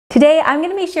Today, I'm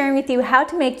going to be sharing with you how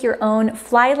to make your own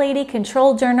Flylady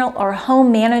Control Journal or home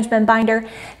management binder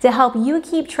to help you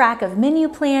keep track of menu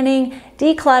planning,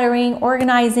 decluttering,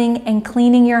 organizing, and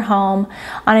cleaning your home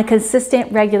on a consistent,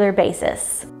 regular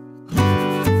basis.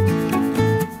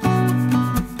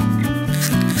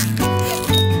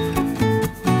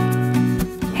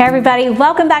 Hey everybody,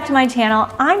 welcome back to my channel.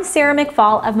 I'm Sarah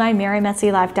McFall of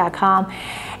MyMerryMessyLife.com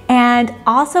and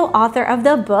also author of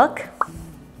the book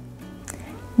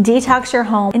Detox Your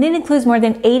Home, and it includes more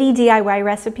than 80 DIY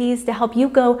recipes to help you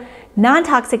go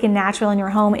non-toxic and natural in your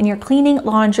home in your cleaning,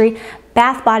 laundry,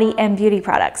 bath, body, and beauty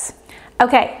products.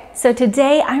 Okay, so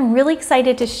today I'm really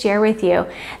excited to share with you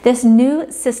this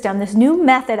new system, this new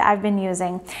method I've been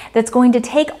using that's going to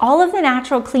take all of the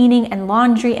natural cleaning and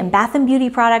laundry and bath and beauty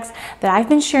products that I've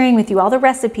been sharing with you, all the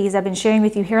recipes I've been sharing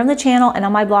with you here on the channel and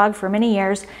on my blog for many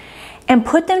years, and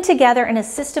put them together in a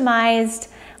systemized,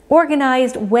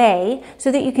 organized way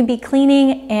so that you can be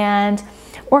cleaning and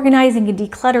organizing and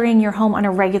decluttering your home on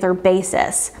a regular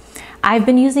basis. I've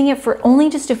been using it for only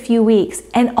just a few weeks,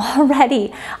 and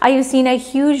already I have seen a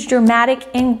huge dramatic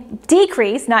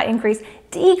decrease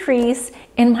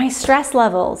in my stress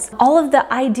levels. All of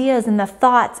the ideas and the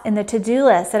thoughts and the to-do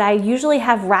list that I usually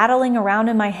have rattling around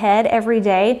in my head every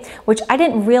day, which I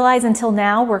didn't realize until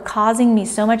now were causing me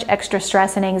so much extra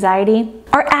stress and anxiety,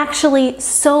 are actually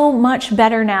so much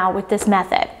better now with this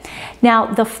method. Now,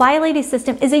 the Flylady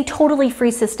system is a totally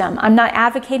free system. I'm not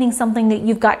advocating something that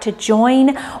you've got to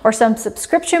join or some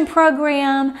subscription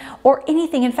program or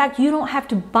anything. In fact, you don't have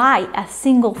to buy a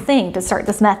single thing to start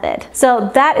this method.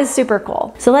 So that is super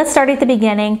cool. So let's start at the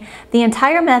beginning. The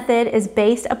entire method is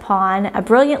based upon a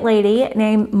brilliant lady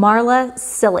named Marla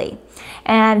Silly.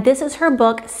 And this is her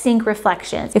book, Sync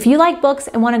Reflections. If you like books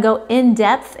and want to go in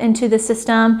depth into the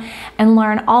system and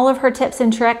learn all of her tips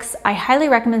and tricks, I highly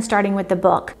recommend starting with the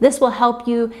book. This will help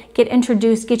you get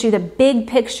introduced, get you the big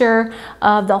picture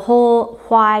of the whole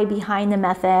why behind the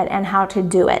method and how to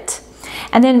do it.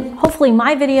 And then hopefully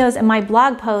my videos and my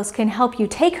blog posts can help you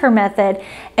take her method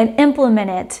and implement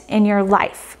it in your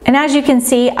life. And as you can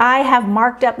see, I have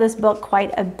marked up this book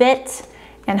quite a bit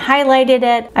and highlighted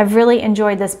it. I've really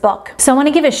enjoyed this book. So I want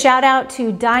to give a shout out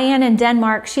to Diane in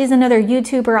Denmark. She's another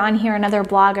YouTuber on here, another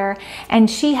blogger, and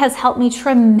she has helped me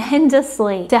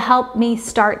tremendously to help me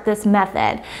start this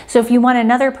method. So if you want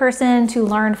another person to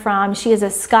learn from, she is a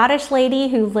Scottish lady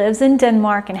who lives in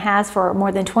Denmark and has for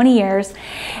more than 20 years.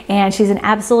 And she's an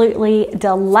absolutely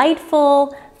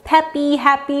delightful, peppy,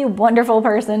 happy, wonderful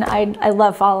person. I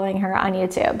love following her on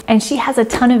YouTube. And she has a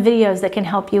ton of videos that can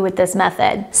help you with this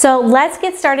method. So let's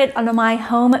get started on my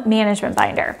home management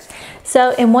binder.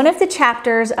 So in one of the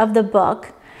chapters of the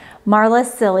book, Marla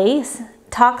Silly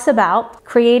talks about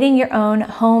creating your own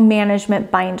home management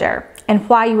binder and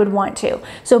why you would want to.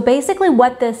 So basically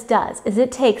what this does is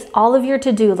it takes all of your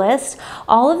to-do list,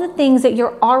 all of the things that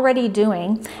you're already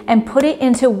doing, and put it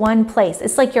into one place.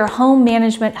 It's like your home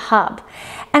management hub.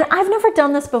 And I've never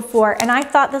done this before, and I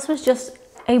thought this was just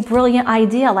a brilliant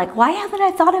idea. Like, why haven't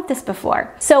I thought of this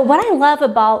before? So what I love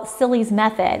about Silly's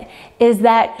method is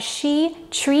that she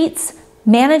treats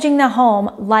managing the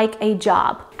home like a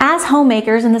job. As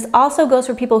homemakers, and this also goes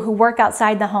for people who work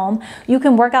outside the home, you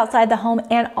can work outside the home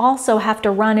and also have to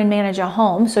run and manage a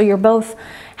home. So you're both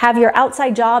have your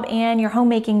outside job and your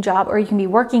homemaking job, or you can be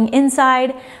working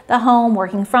inside the home,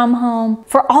 working from home.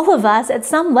 For all of us, at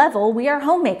some level, we are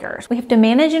homemakers. We have to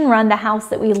manage and run the house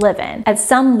that we live in. At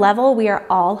some level, we are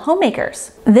all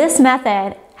homemakers. This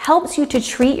method helps you to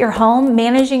treat your home,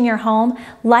 managing your home,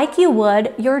 like you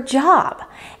would your job.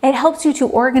 It helps you to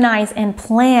organize and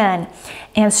plan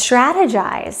and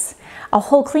strategize a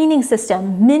whole cleaning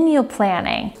system, menu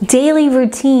planning, daily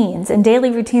routines, and daily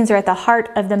routines are at the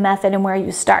heart of the method and where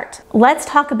you start. Let's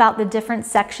talk about the different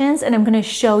sections, and I'm going to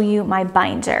show you my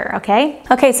binder, okay?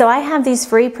 Okay, so I have these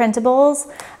free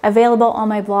printables available on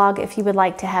my blog if you would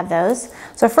like to have those.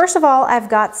 So first of all, I've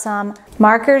got some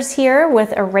markers here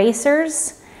with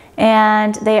erasers,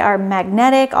 and they are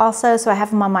magnetic also, so I have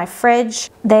them on my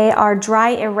fridge. They are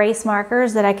dry erase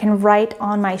markers that I can write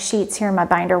on my sheets here in my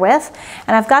binder with.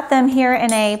 And I've got them here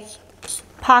in a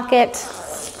pocket,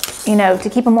 you know, to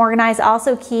keep them organized. I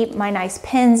also keep my nice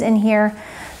pens in here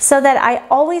so that I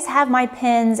always have my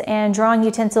pens and drawing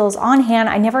utensils on hand.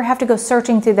 I never have to go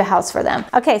searching through the house for them.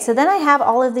 Okay, so then I have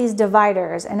all of these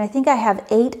dividers, and I think I have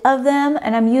 8 of them,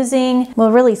 and I'm using, well,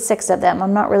 really 6 of them.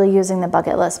 I'm not really using the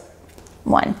bucket list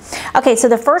one. Okay, so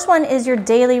the first one is your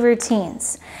daily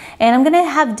routines. And I'm gonna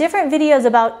have different videos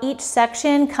about each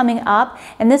section coming up.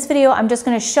 In this video, I'm just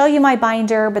gonna show you my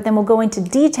binder, but then we'll go into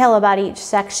detail about each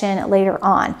section later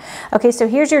on. Okay, so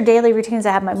here's your daily routines.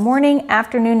 I have my morning,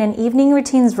 afternoon, and evening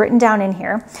routines written down in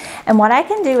here. And what I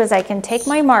can do is I can take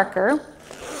my marker,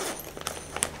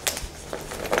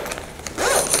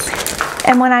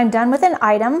 and when I'm done with an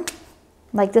item,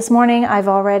 like this morning, I've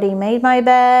already made my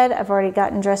bed, I've already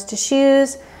gotten dressed to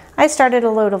shoes, I started a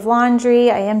load of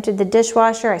laundry, I emptied the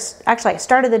dishwasher, I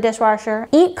started the dishwasher,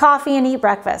 eat coffee and eat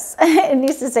breakfast. It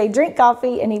needs to say drink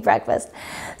coffee and eat breakfast.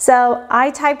 So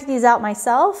I typed these out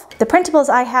myself. The printables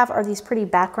I have are these pretty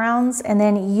backgrounds, and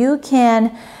then you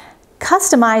can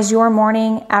customize your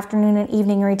morning, afternoon, and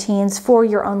evening routines for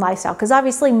your own lifestyle, because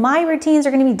obviously my routines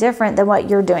are going to be different than what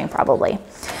you're doing probably.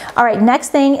 All right, next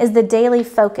thing is the daily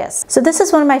focus. So this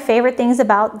is one of my favorite things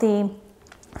about the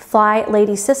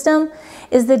Flylady system,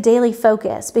 is the daily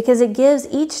focus, because it gives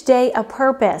each day a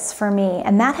purpose for me,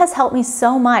 and that has helped me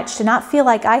so much to not feel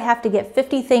like I have to get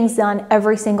 50 things done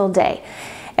every single day.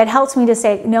 It helps me to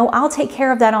say, no, I'll take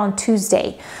care of that on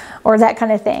Tuesday, or that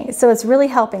kind of thing. So it's really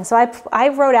helping. So I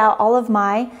wrote out all of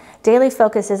my daily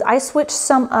focuses. I switched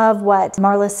some of what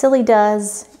Marla Silly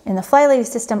does in the Flylady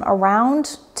system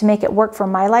around to make it work for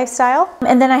my lifestyle.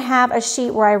 And then I have a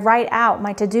sheet where I write out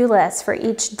my to-do list for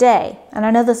each day. And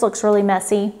I know this looks really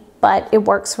messy, but it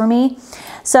works for me.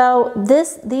 So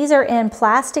these are in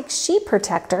plastic sheet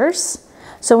protectors.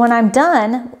 So when I'm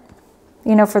done,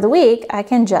 you know, for the week, I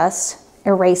can just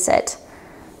erase it.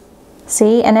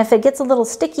 See, and if it gets a little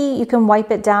sticky, you can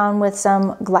wipe it down with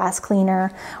some glass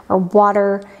cleaner or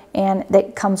water, and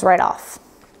that comes right off.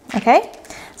 Okay,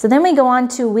 so then we go on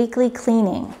to weekly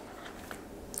cleaning.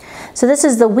 So this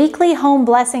is the weekly home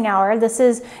blessing hour. This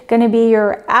is going to be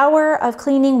your hour of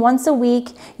cleaning once a week.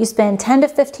 You spend 10 to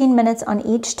 15 minutes on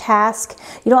each task.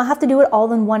 You don't have to do it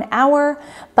all in 1 hour,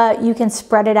 but you can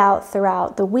spread it out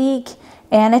throughout the week.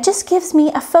 And it just gives me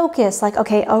a focus, like,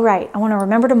 okay, all right, I want to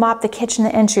remember to mop the kitchen,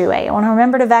 the entryway. I want to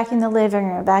remember to vacuum the living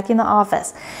room, vacuum the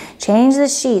office, change the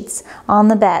sheets on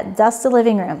the bed, dust the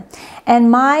living room. And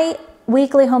my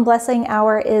weekly home blessing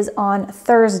hour is on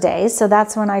Thursdays, so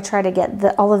that's when I try to get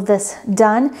all of this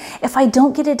done. If I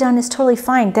don't get it done, it's totally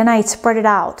fine. Then I spread it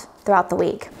out throughout the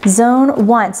week. Zone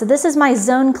 1. So this is my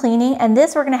zone cleaning, and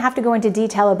this we're going to have to go into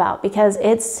detail about because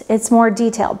it's more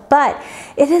detailed, but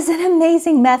it is an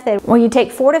amazing method where you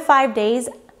take 4 to 5 days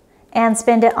and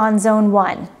spend it on zone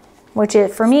 1, which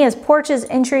for me is porches,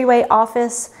 entryway,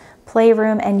 office,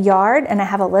 playroom, and yard. And I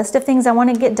have a list of things I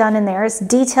want to get done in there. It's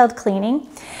detailed cleaning.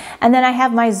 And then I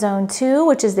have my zone 2,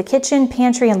 which is the kitchen,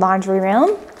 pantry, and laundry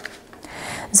room.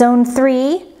 Zone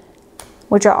 3,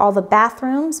 which are all the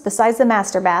bathrooms, besides the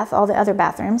master bath, all the other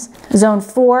bathrooms. Zone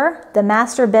 4, the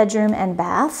master bedroom and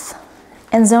bath.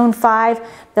 And zone 5,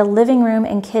 the living room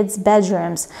and kids'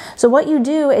 bedrooms. So what you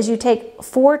do is you take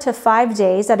 4 to 5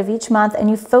 days out of each month and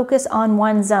you focus on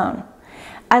one zone.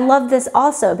 I love this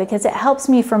also because it helps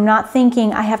me from not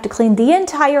thinking I have to clean the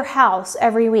entire house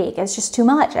every week. It's just too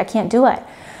much. I can't do it.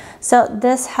 So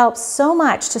this helps so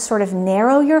much to sort of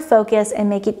narrow your focus and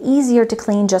make it easier to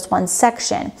clean just one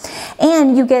section.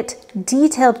 And you get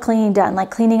detailed cleaning done, like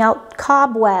cleaning out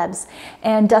cobwebs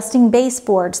and dusting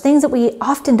baseboards, things that we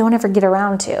often don't ever get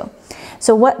around to.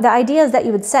 So the idea is that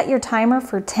you would set your timer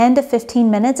for 10 to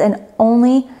 15 minutes and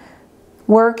only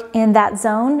work in that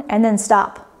zone and then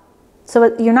stop.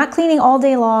 So you're not cleaning all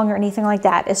day long or anything like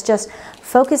that. It's just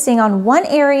focusing on one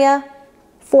area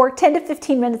for 10 to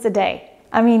 15 minutes a day.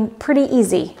 I mean, pretty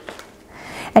easy.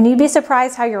 And you'd be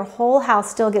surprised how your whole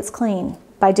house still gets clean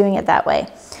by doing it that way.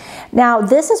 Now,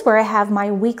 this is where I have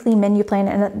my weekly menu plan,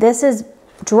 and this has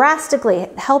drastically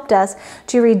helped us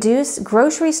to reduce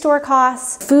grocery store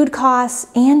costs, food costs,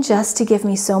 and just to give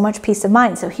me so much peace of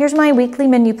mind. So here's my weekly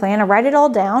menu plan. I write it all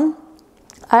down.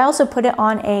 I also put it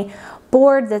on a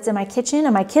board that's in my kitchen,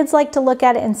 and my kids like to look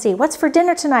at it and see what's for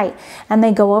dinner tonight, and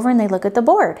they go over and they look at the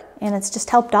board, and it's just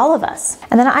helped all of us.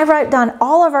 And then I write down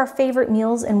all of our favorite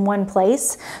meals in one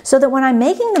place so that when I'm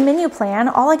making the menu plan,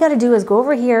 all I got to do is go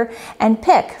over here and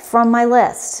pick from my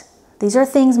list. These are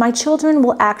things my children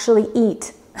will actually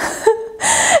eat.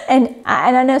 and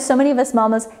I know so many of us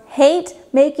mamas hate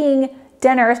making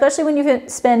dinner, especially when you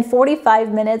spend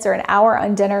 45 minutes or an hour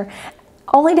on dinner,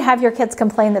 only to have your kids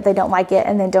complain that they don't like it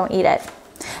and then don't eat it.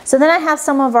 So then I have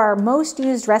some of our most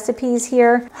used recipes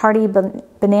here. Hearty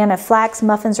banana flax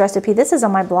muffins recipe. This is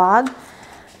on my blog.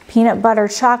 Peanut butter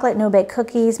chocolate no-bake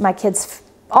cookies. My kids,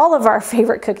 all of our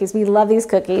favorite cookies. We love these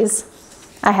cookies.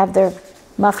 I have their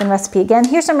muffin recipe again.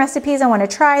 Here's some recipes I want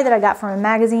to try that I got from a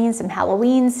magazine, some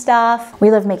Halloween stuff.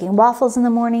 We love making waffles in the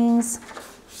mornings.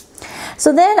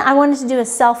 So then I wanted to do a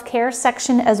self-care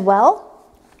section as well.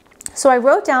 So I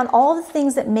wrote down all the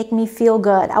things that make me feel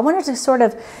good. I wanted to sort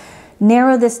of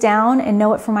narrow this down and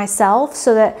know it for myself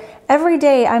so that every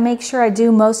day I make sure I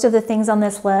do most of the things on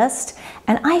this list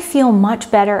and I feel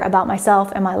much better about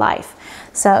myself and my life.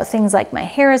 So things like my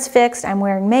hair is fixed, I'm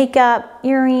wearing makeup,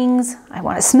 earrings, I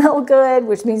want to smell good,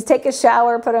 which means take a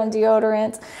shower, put on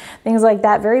deodorant, things like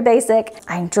that, very basic.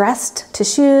 I'm dressed to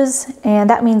shoes, and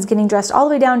that means getting dressed all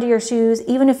the way down to your shoes,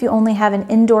 even if you only have an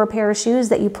indoor pair of shoes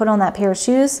that you put on that pair of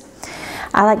shoes.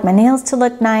 I like my nails to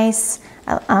look nice,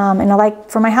 and I like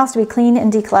for my house to be clean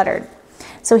and decluttered.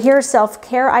 So here are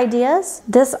self-care ideas.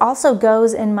 This also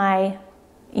goes in my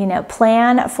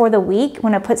plan for the week.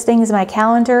 When I put things in my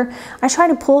calendar, I try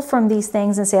to pull from these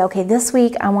things and say, okay, this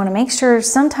week I want to make sure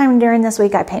sometime during this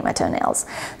week I paint my toenails.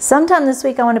 Sometime this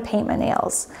week I want to paint my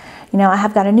nails. I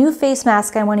have got a new face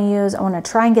mask I want to use. I want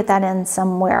to try and get that in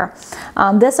somewhere.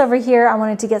 This over here, I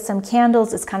wanted to get some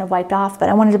candles. It's kind of wiped off, but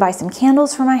I wanted to buy some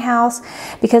candles for my house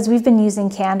because we've been using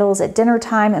candles at dinner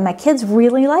time and my kids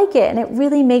really like it and it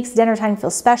really makes dinner time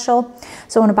feel special.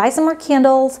 So I want to buy some more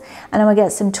candles and I'm going to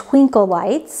get some twinkle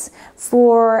lights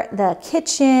for the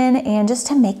kitchen and just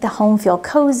to make the home feel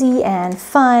cozy and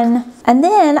fun. And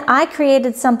then I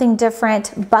created something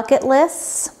different, bucket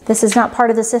lists. This is not part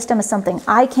of the system, it's something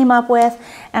I came up with,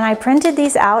 and I printed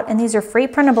these out, and these are free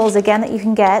printables again that you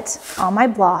can get on my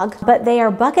blog, but they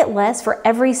are bucket lists for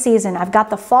every season. I've got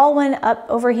the fall one up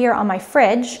over here on my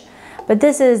fridge, but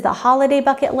this is the holiday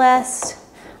bucket list.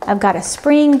 I've got a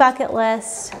spring bucket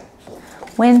list,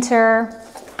 winter,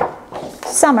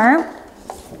 summer,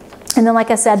 and then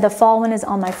like I said, the fall one is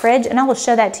on my fridge, and I will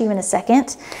show that to you in a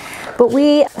second. But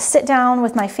we sit down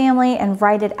with my family and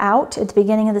write it out at the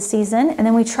beginning of the season, and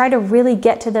then we try to really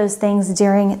get to those things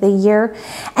during the year.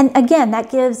 And again,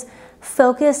 that gives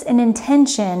focus and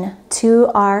intention to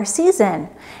our season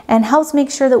and helps make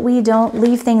sure that we don't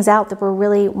leave things out that we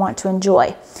really want to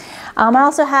enjoy. I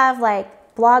also have like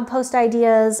blog post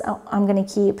ideas I'm going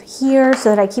to keep here so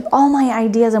that I keep all my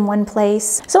ideas in one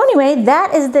place. So anyway,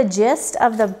 that is the gist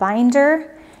of the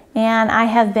binder, and I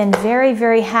have been very,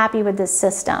 very happy with this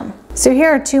system. So here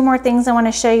are two more things I want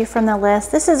to show you from the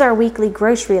list. This is our weekly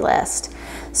grocery list.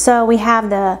 So we have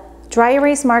the dry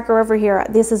erase marker over here.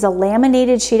 This is a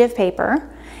laminated sheet of paper,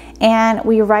 and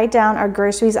we write down our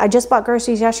groceries. I just bought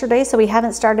groceries yesterday, so we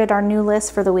haven't started our new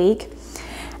list for the week.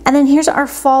 And then here's our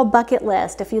fall bucket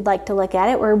list, if you'd like to look at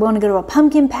it, where we want to go to a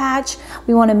pumpkin patch,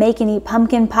 we want to make and eat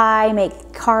pumpkin pie,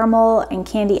 make caramel and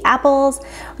candy apples,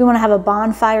 we want to have a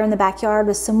bonfire in the backyard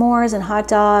with s'mores and hot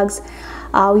dogs,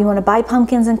 we want to buy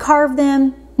pumpkins and carve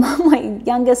them. My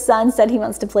youngest son said he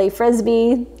wants to play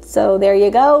Frisbee, so there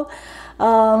you go.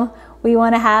 We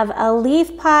want to have a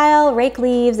leaf pile, rake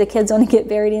leaves, the kids want to get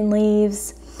buried in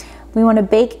leaves. We want to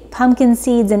bake pumpkin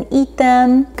seeds and eat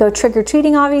them, go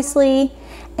trick-or-treating obviously,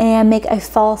 and make a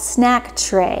fall snack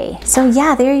tray. So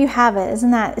yeah, there you have it.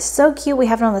 Isn't that so cute? We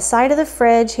have it on the side of the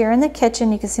fridge here in the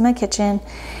kitchen. You can see my kitchen.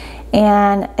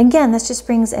 And again, this just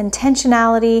brings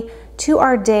intentionality to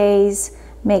our days,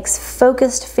 makes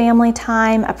focused family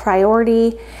time a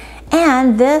priority.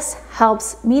 And this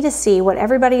helps me to see what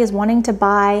everybody is wanting to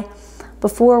buy.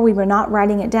 Before, we were not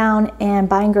writing it down, and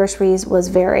buying groceries was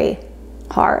very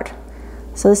hard.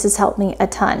 So this has helped me a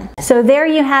ton. So there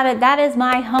you have it. That is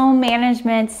my home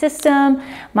management system,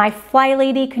 my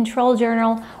Flylady Control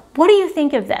Journal. What do you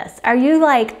think of this? Are you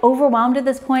like overwhelmed at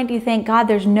this point? Do you think, God,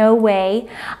 there's no way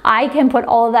I can put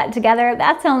all of that together?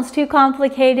 That sounds too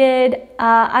complicated.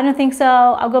 I don't think so.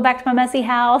 I'll go back to my messy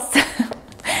house.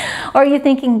 Or are you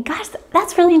thinking, gosh,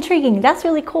 that's really intriguing. That's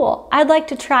really cool. I'd like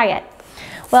to try it.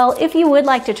 Well, if you would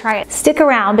like to try it, stick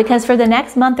around, because for the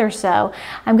next month or so,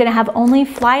 I'm gonna have only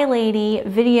Flylady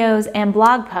videos and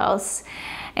blog posts.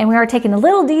 And we are taking a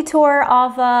little detour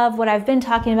off of what I've been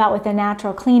talking about with the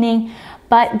natural cleaning,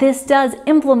 but this does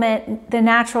implement the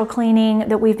natural cleaning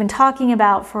that we've been talking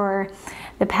about for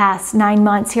the past 9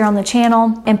 months here on the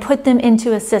channel and put them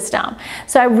into a system.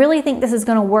 So I really think this is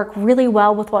going to work really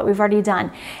well with what we've already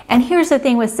done. And here's the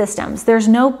thing with systems. There's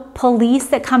no police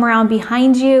that come around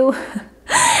behind you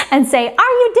and say,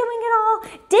 are you doing it all?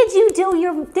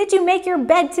 Did you make your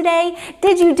bed today?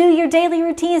 Did you do your daily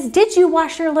routines? Did you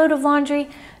wash your load of laundry?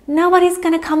 Nobody's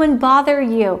gonna come and bother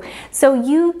you. So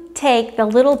you take the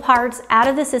little parts out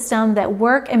of the system that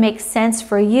work and make sense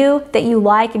for you, that you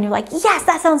like, and you're like, yes,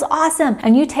 that sounds awesome.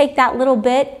 And you take that little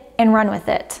bit and run with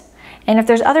it. And if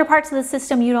there's other parts of the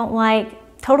system you don't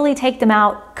like, totally take them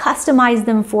out, customize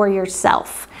them for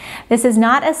yourself. This is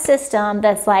not a system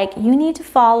that's like, you need to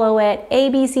follow it, A,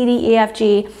 B, C, D, E, F,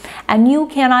 G, and you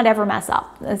cannot ever mess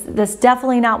up. This is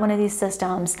definitely not one of these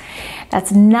systems.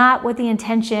 That's not what the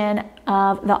intention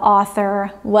of the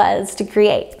author was to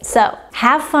create. So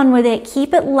have fun with it,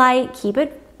 keep it light, keep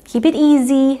it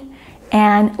easy,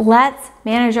 and let's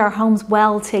manage our homes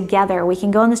well together. We can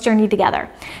go on this journey together.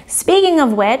 Speaking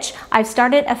of which, I've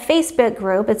started a Facebook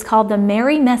group. It's called the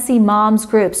Merry Messy Moms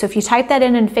group. So if you type that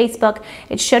in Facebook,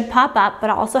 it should pop up,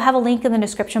 but I also have a link in the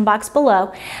description box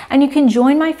below. And you can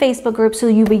join my Facebook group so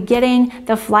you'll be getting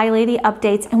the Flylady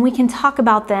updates, and we can talk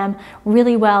about them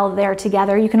really well there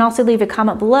together. You can also leave a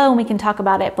comment below and we can talk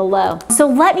about it below. So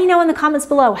let me know in the comments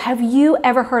below, have you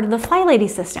ever heard of the Flylady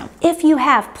system? If you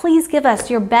have, please give us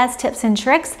your best tips and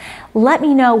tricks. Let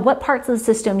me know what parts of the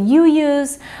system you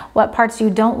use, what parts you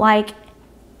don't like,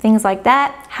 things like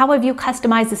that. How have you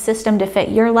customized the system to fit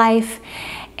your life?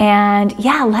 And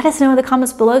yeah, let us know in the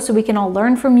comments below so we can all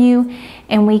learn from you,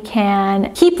 and we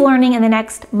can keep learning in the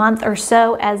next month or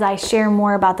so as I share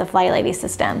more about the Flylady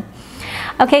system.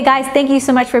 Okay guys, thank you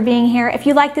so much for being here. If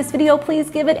you like this video, please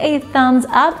give it a thumbs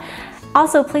up.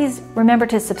 Also, please remember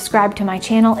to subscribe to my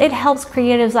channel. It helps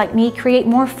creatives like me create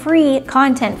more free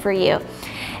content for you.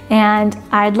 And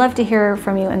I'd love to hear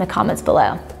from you in the comments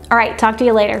below. All right, talk to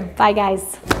you later. Bye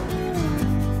guys.